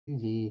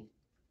GG.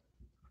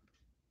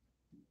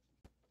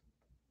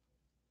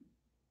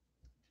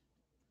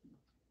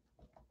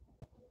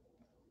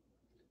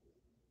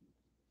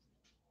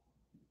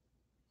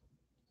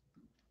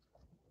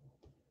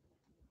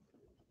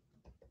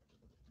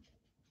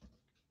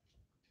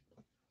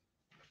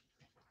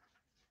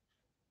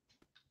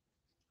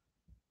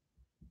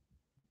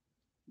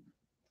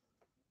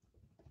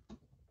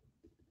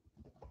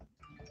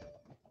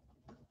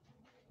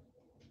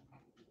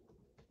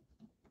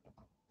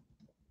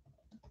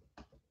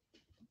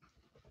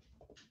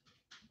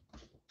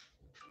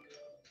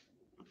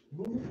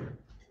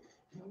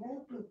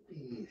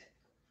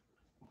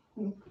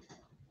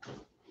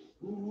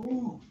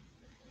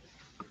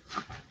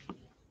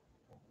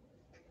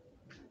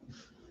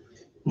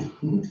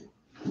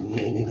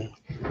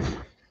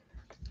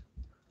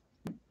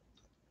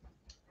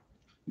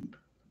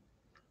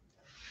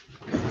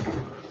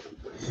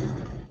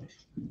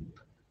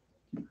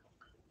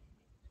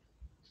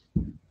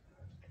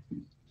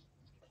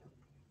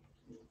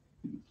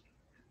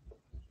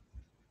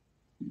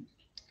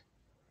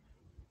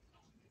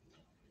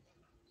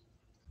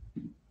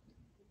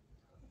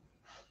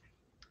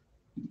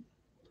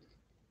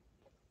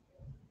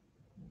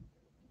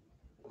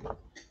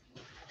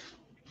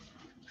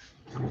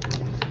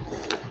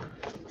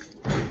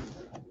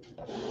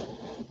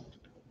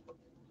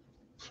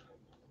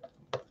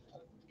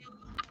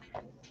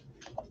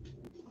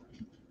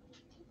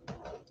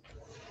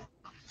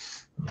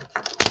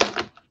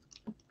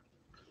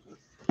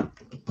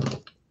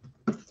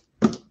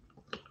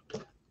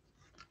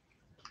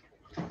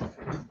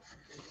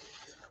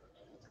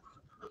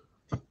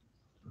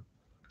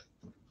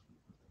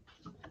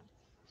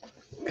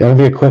 Gonna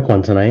be a quick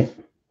one tonight.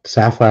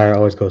 Sapphire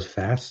always goes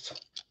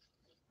fast.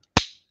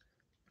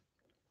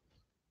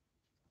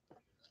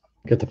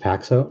 Get the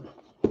packs out.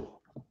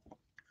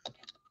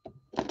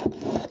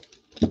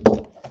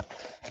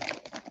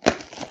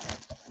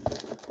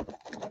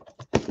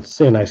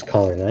 See a nice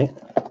color tonight.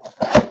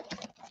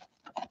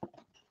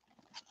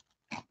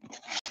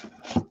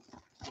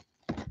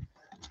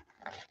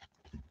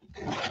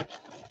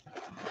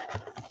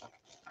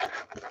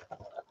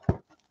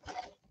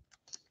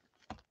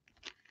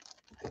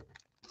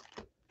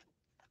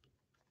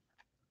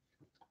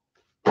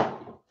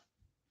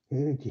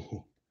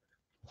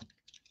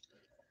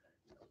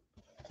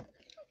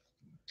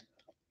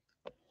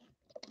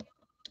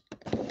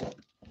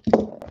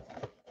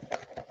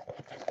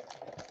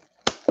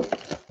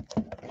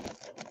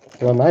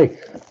 Hello, Mike.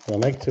 Hello,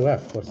 Mike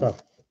 2F. What's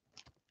up?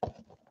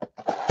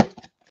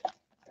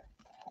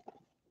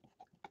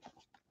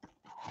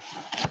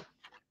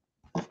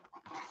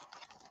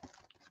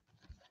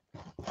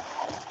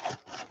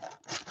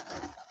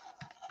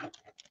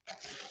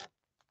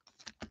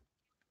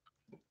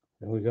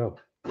 There we go.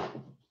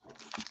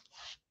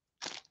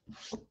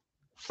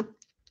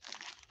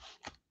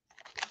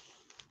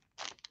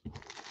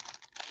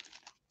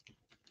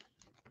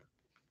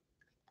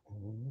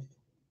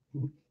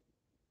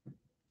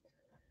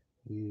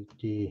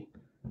 UD.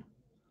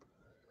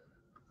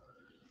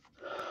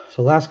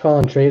 So last call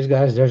on trades,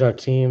 guys. There's our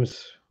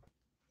teams.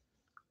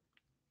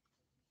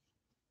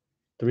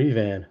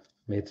 3-van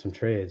made some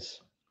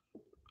trades.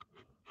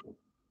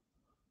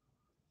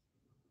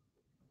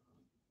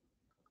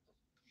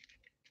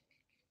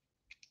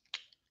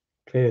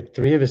 Traded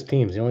 3 of his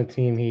teams. The only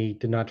team he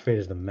did not trade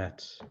is the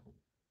Mets.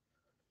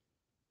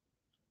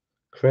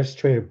 Chris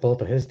traded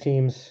both of his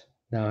teams.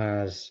 Now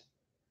has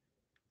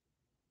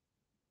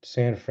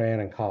San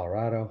Fran and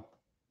Colorado.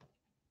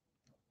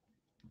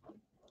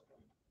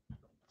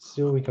 Let's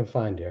see what we can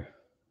find here.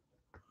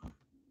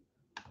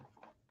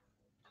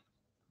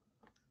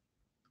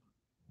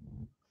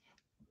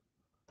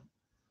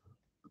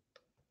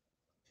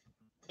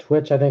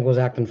 Twitch, I think, was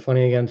acting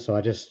funny again, so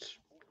I just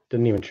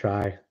didn't even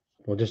try.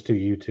 We'll just do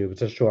YouTube.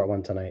 It's a short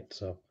one tonight,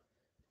 so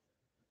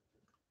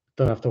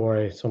don't have to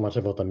worry so much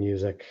about the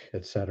music,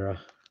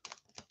 etc.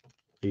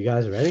 You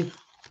guys ready?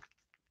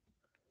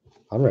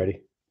 I'm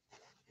ready.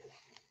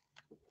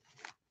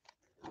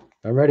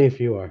 I'm ready if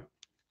you are.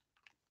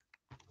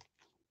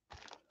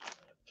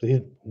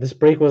 So this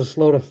break was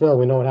slow to fill.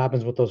 We know what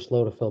happens with those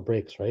slow to fill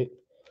breaks, right?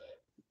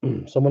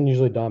 Someone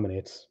usually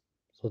dominates.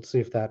 So let's see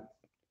if that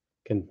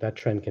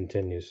trend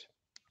continues.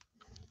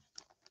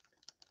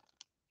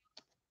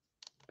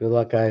 Good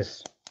luck,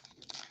 guys.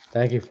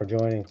 Thank you for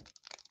joining.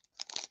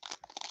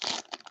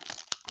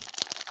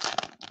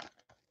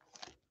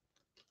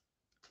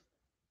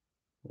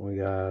 We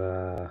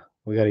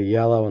got a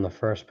yellow in the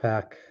first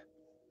pack.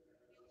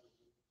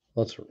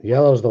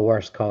 Yellow's the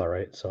worst color,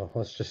 right? So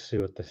let's just see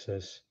what this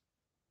is.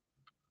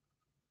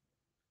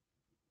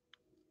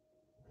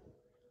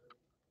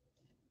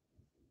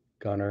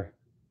 Gunner,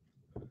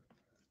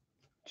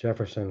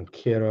 Jefferson,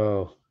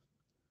 Kiddo,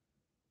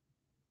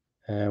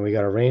 and we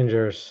got a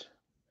Rangers,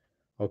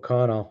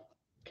 O'Connell,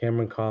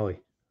 Cameron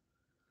Colley,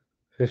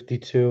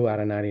 52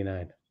 out of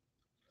 99.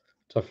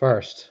 It's a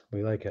first.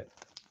 We like it.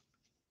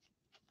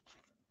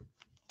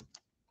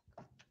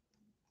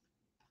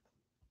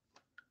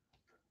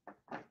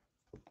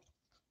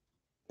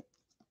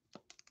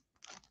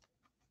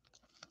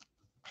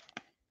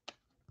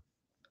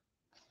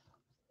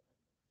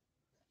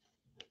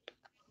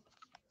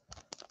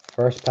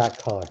 First pack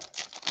color.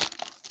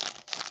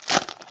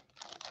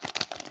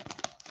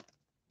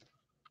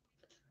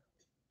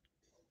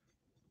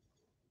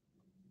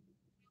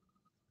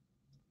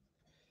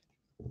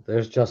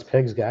 There's Just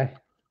Pigs guy.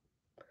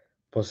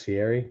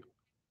 Bossieri.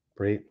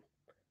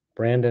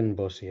 Brandon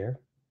Bossier.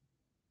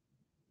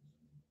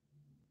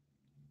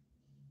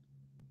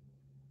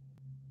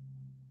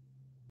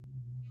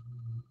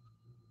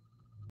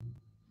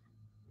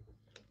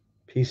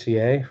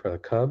 PCA for the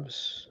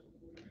Cubs.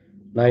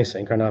 Nice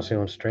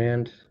Encarnacion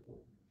Strand.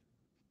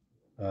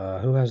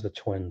 Who has the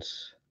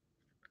Twins?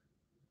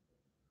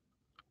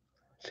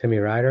 Timmy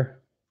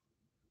Ryder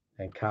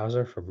and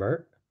Kauser for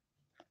Bert.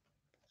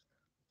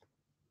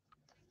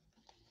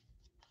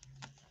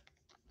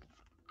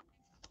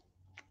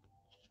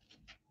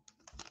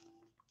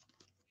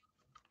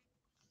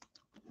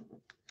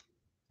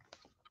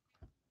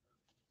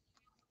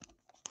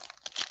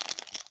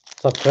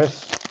 What's up,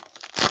 Chris?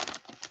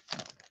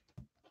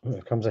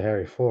 Here comes a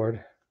Harry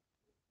Ford.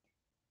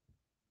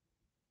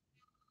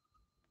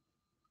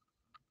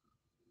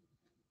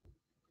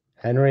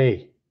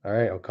 Henry. All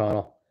right,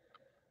 O'Connell.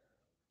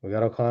 We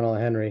got O'Connell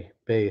and Henry.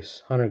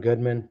 Base. Hunter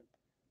Goodman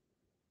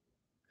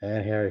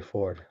and Harry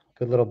Ford.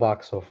 Good little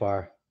box so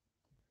far.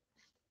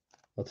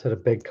 Let's hit a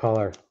big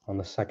color on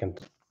the second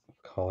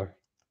color.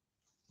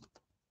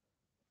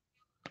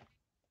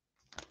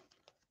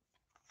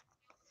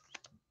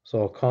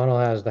 So O'Connell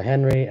has the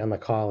Henry and the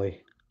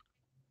Collie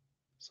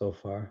so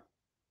far.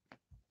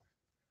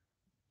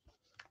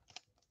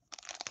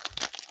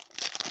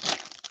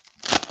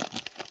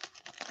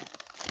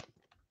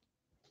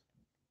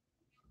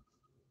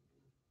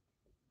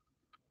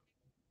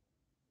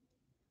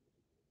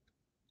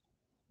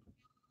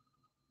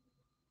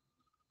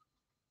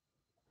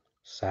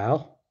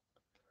 Sal.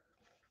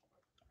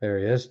 There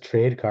he is.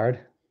 Trade card.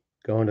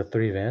 Going to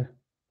 3 van.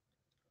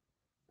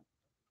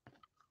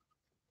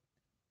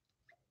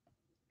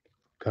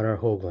 Gunnar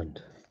Hoagland.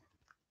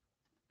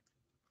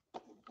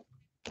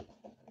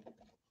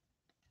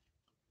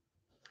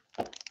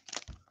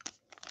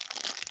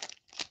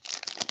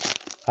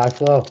 High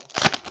flow.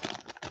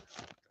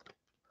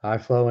 High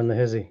flow in the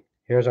hizzy.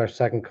 Here's our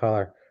second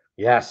color.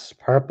 Yes,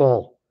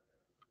 purple.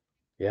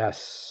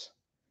 Yes.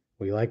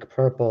 We like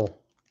purple.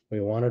 We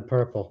wanted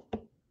purple.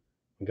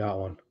 We got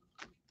one.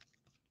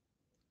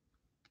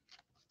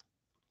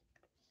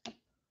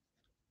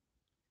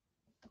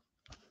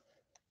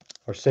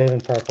 We're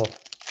saving purple.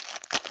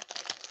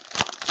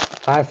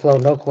 High flow,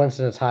 no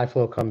coincidence. High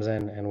flow comes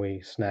in and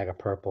we snag a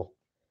purple.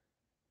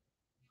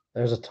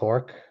 There's a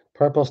Torque.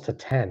 Purple's to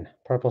 10.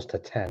 Purple's to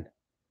 10.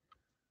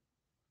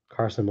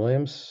 Carson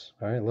Williams.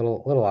 All right,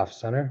 little off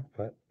center,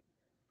 but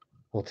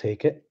we'll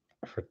take it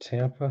for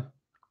Tampa.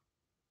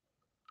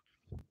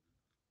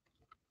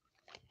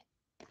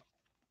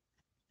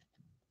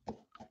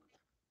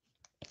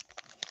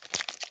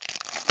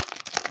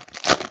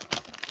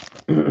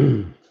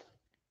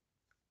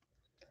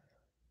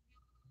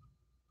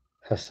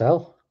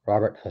 Hassell.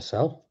 Robert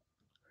Hassell.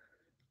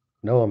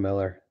 Noah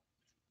Miller.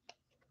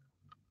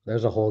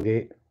 There's a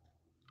Holgate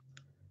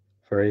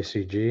for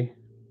ACG.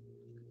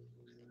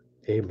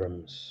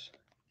 Abrams.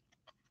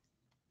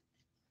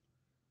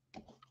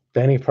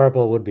 Benny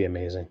Purple would be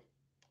amazing.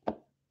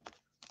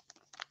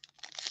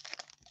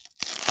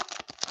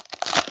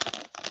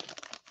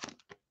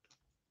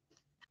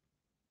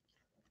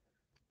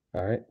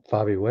 All right,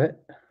 Bobby Witt.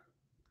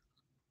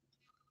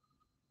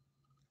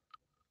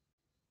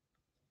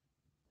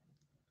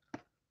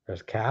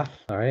 There's Calf.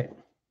 All right.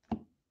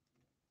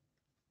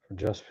 For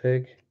Just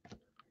Pig.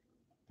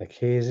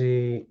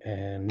 Nikhazy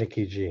and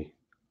Nikki G.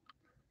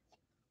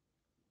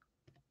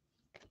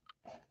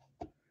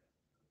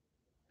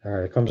 All right,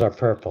 here comes our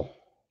purple.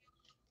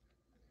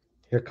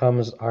 Here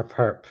comes our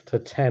perp to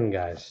 10,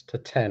 guys, to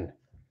 10.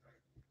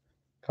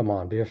 Come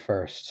on, be a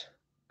first.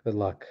 Good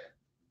luck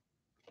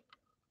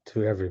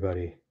to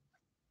everybody.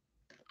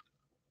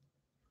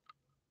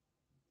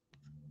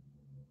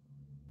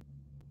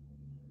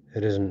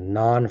 It is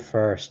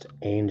non-first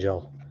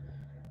Angel.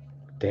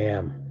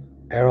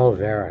 Damn. Errol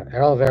Vera.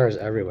 Errol Vera is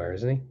everywhere,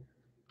 isn't he?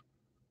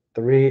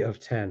 3 of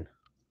 10.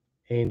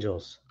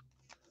 Angels.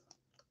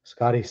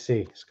 Scotty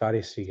C.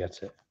 Scotty C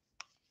gets it.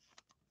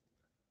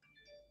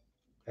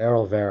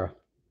 Errol Vera.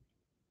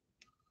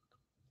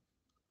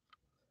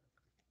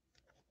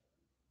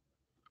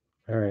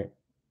 All right.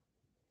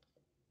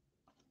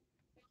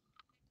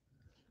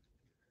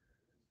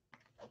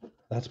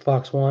 That's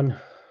box 1.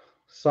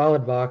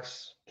 Solid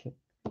box.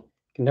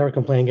 Can never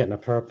complain getting a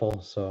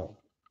purple, so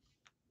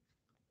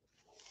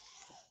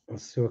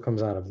let's see what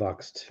comes out of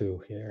box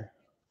 2 here.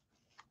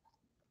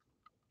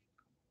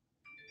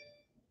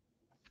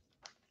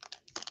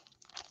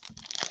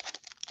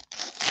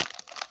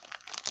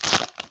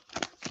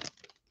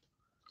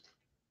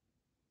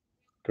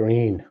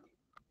 Green.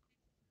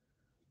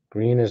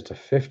 Green is to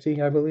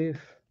 50, I believe.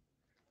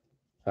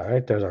 All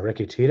right, there's our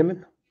Ricky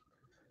Tiedemann.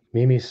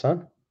 Mimi's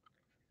son.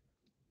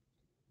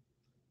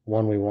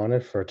 One we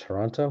wanted for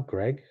Toronto,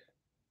 Greg.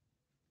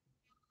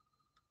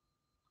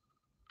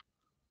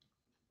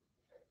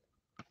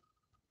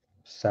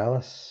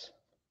 Salas.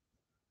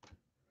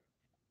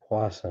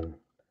 Poisson.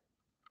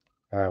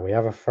 All right, we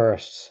have a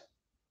first.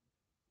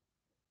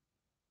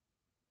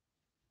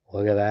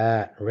 Look at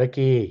that.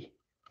 Ricky.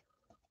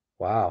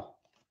 Wow.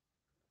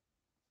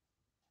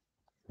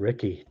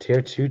 Ricky,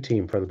 tier 2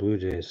 team for the Blue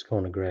Jays,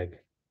 going to Greg.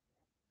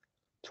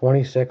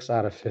 26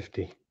 out of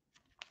 50.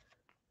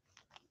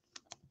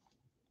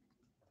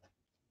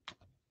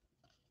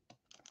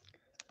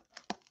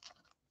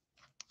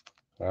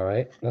 All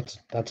right,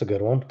 that's a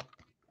good one.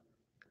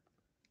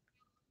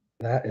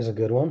 That is a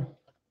good one.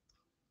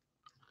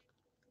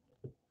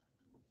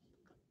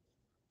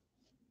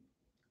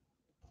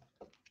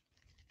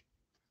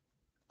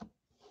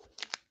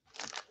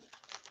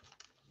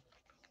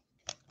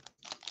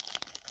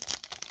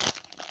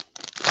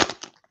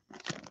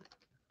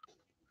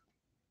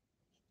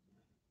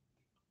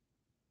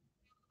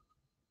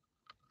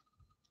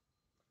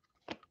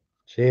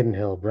 Jaden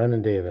Hill,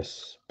 Brendan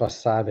Davis,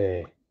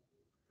 Basabe,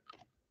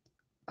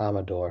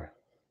 Amador.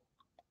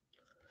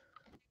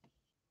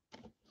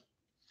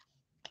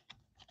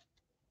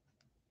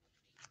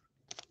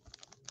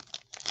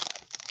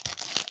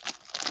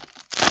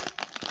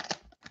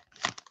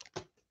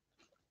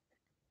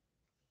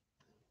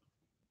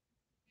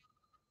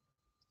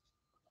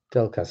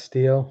 Del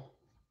Castillo,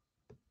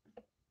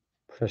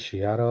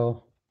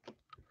 Preciado,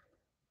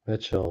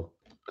 Mitchell,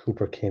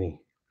 Cooper Kinney.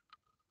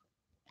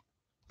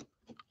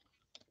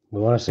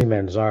 We want to see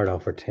Manzardo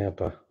for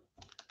Tampa.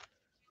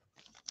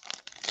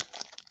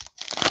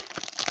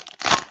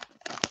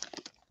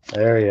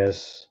 There he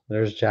is.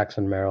 There's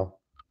Jackson Merrill.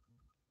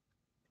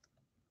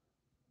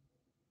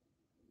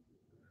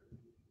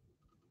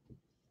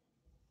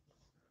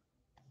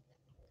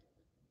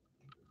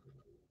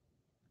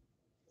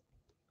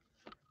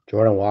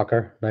 Jordan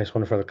Walker, nice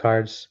one for the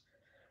Cards.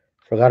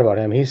 Forgot about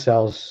him. He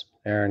sells,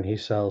 Aaron. He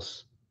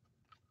sells.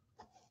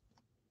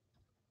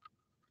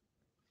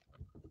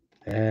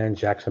 And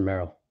Jackson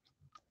Merrill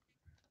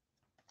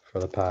for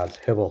the Pods.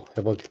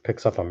 Hibble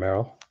picks up a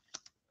Merrill.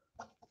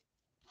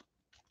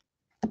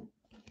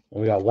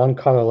 We got one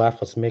color left.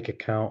 Let's make it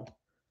count.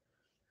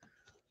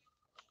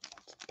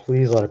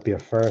 Please let it be a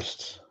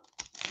first.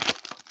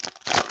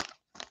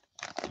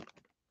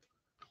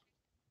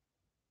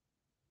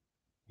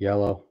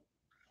 Yellow.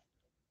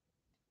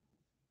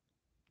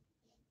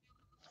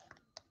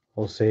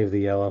 We'll save the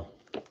yellow.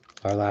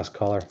 Our last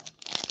color.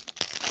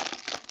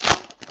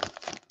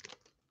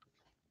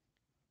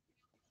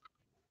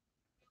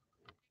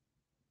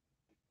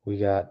 We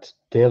got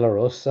De La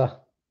Rosa.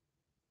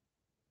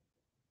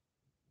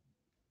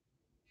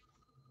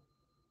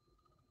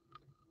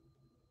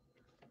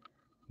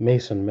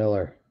 Mason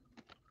Miller.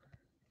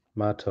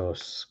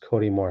 Matos.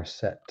 Cody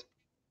Morissette.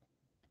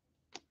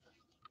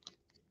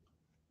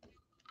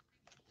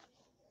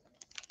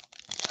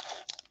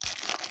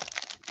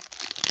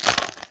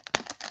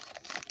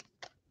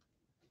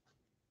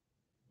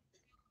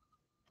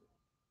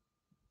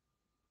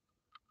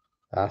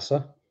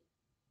 Asa.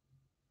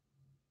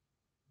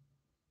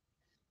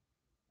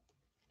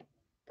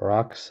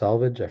 Brock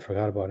Selvage. I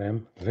forgot about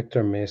him.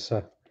 Victor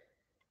Mesa.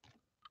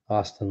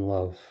 Austin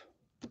Love.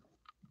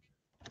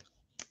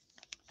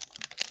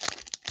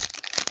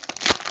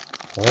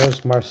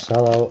 Where's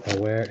Marcelo and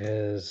where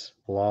is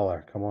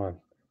Lawler? Come on.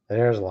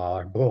 There's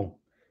Lawler. Boom.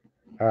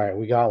 All right,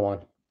 we got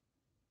one.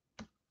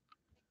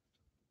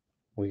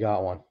 We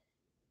got one.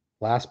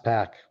 Last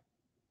pack.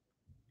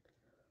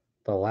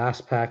 The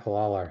last pack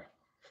Lawler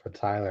for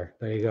Tyler.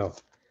 There you go.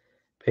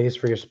 Pays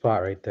for your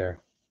spot right there.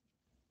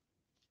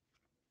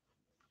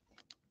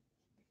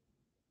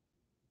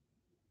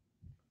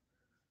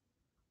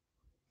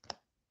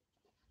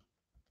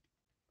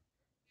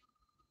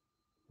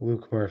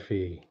 Luke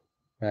Murphy.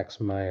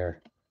 Max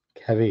Meyer.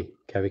 Kevy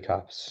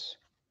Cops.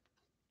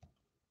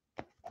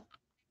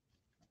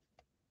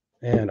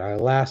 And our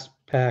last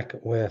pack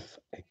with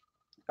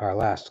our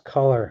last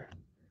color,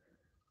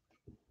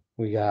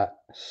 we got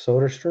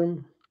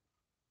Soderstrom,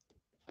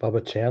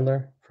 Bubba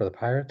Chandler for the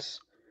Pirates.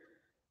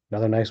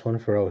 Another nice one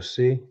for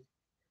OC.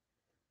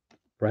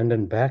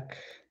 Brendan Beck.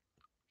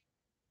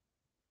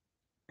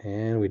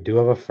 And we do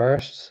have a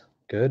first.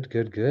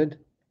 Good.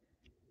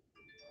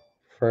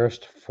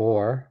 First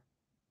for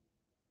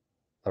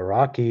the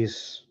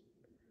Rockies.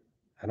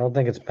 I don't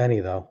think it's Penny,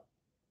 though.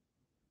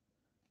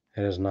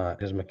 It is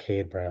not. It is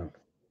McCade Brown.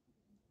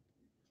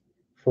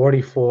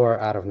 44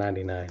 out of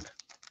 99.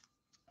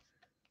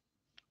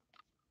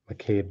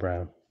 McCade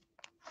Brown.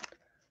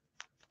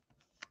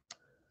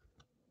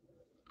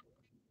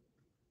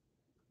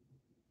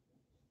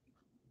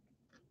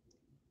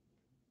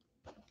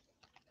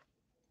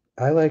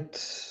 I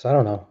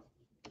don't know.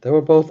 They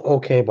were both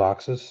okay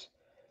boxes.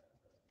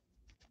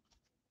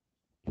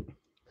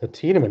 The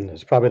Tiedemann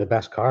is probably the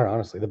best card,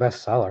 honestly. The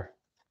best seller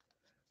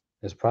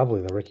is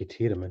probably the Ricky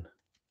Tiedemann.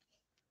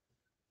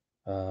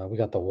 We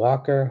got the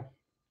Walker.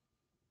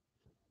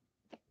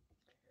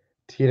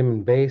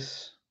 Tiedemann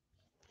base.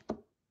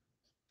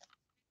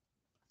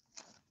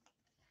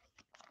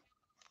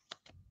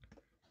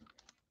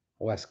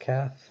 Wes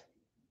Kath.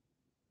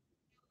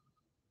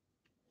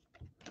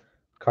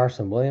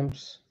 Carson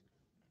Williams,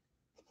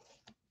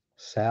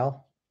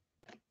 Sal,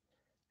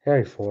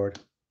 Harry Ford,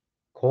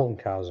 Colton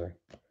Cowser,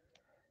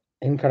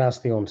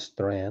 Encarnacion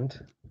Strand,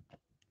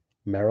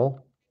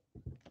 Merrill,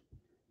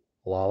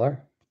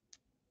 Lawler.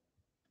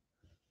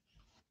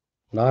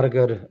 Not a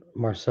good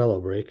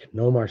Marcelo break.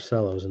 No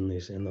Marcelos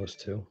in those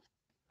two.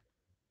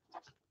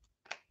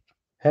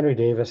 Henry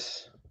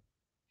Davis.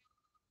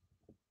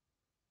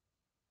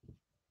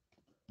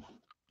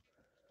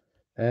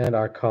 And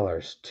our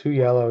colors, 2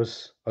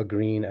 yellows, a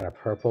green, and a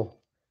purple.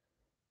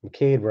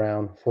 McCade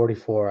Brown,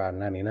 44 out of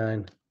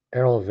 99.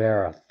 Errol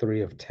Vera,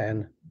 3 of 10.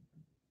 Of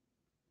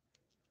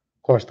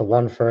course, the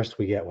one first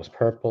we get was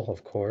purple,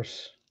 of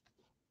course.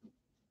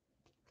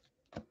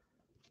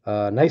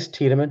 Nice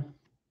Tiedemann.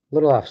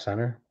 Little off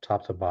center,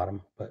 top to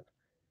bottom, but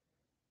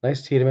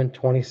nice Tiedemann,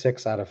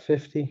 26 out of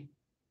 50.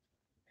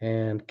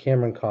 And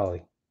Cameron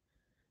Colley,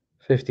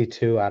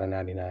 52 out of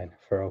 99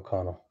 for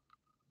O'Connell.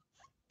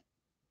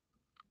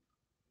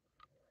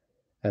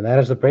 And that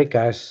is the break,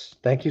 guys.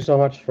 Thank you so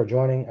much for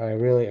joining. I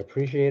really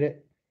appreciate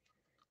it.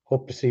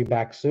 Hope to see you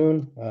back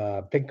soon.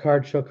 Big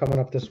card show coming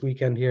up this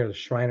weekend here, the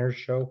Shriners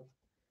show.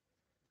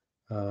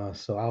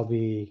 So I'll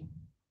be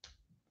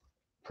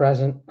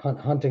present,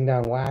 hunting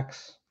down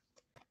wax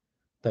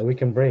that we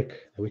can break.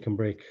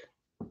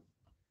 All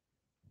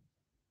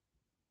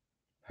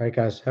right,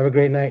 guys. Have a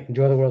great night.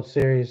 Enjoy the World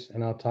Series,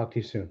 and I'll talk to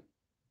you soon.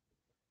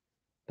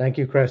 Thank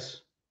you,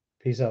 Chris.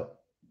 Peace out.